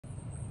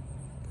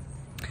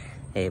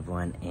Hey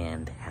everyone,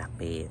 and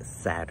happy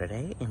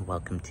Saturday, and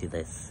welcome to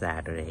this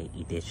Saturday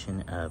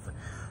edition of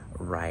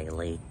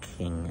Riley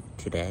King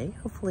Today.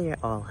 Hopefully you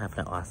all have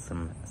an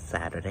awesome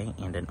Saturday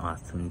and an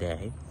awesome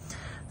day.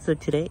 So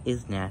today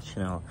is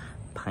National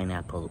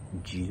Pineapple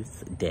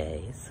Juice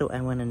Day, so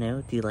I want to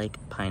know, do you like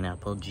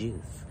pineapple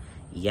juice?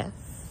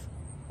 Yes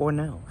or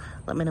no?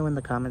 Let me know in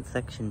the comment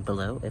section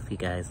below if you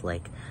guys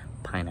like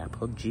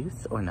pineapple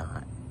juice or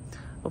not.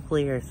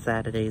 Hopefully your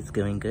Saturday is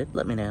going good.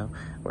 Let me know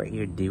what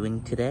you're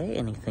doing today,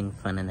 anything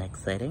fun and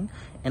exciting.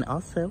 And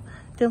also,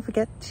 don't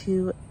forget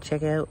to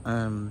check out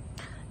DJRK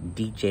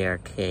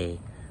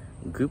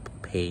group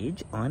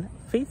page on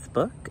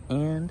Facebook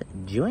and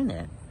join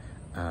it.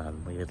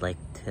 We would like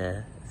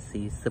to see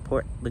you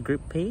support the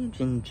group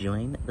page and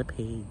join the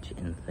page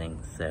and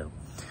things. So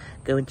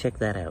go and check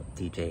that out,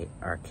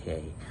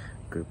 DJRK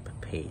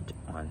group page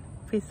on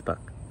Facebook.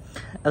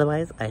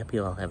 Otherwise, I hope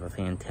you all have a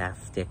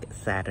fantastic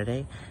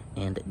Saturday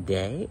and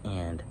day,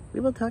 and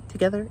we will talk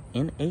together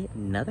in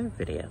another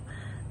video.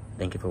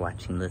 Thank you for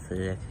watching this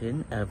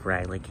edition of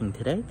Riley King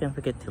Today. Don't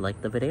forget to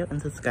like the video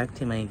and subscribe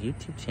to my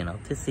YouTube channel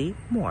to see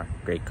more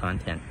great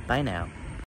content. Bye now.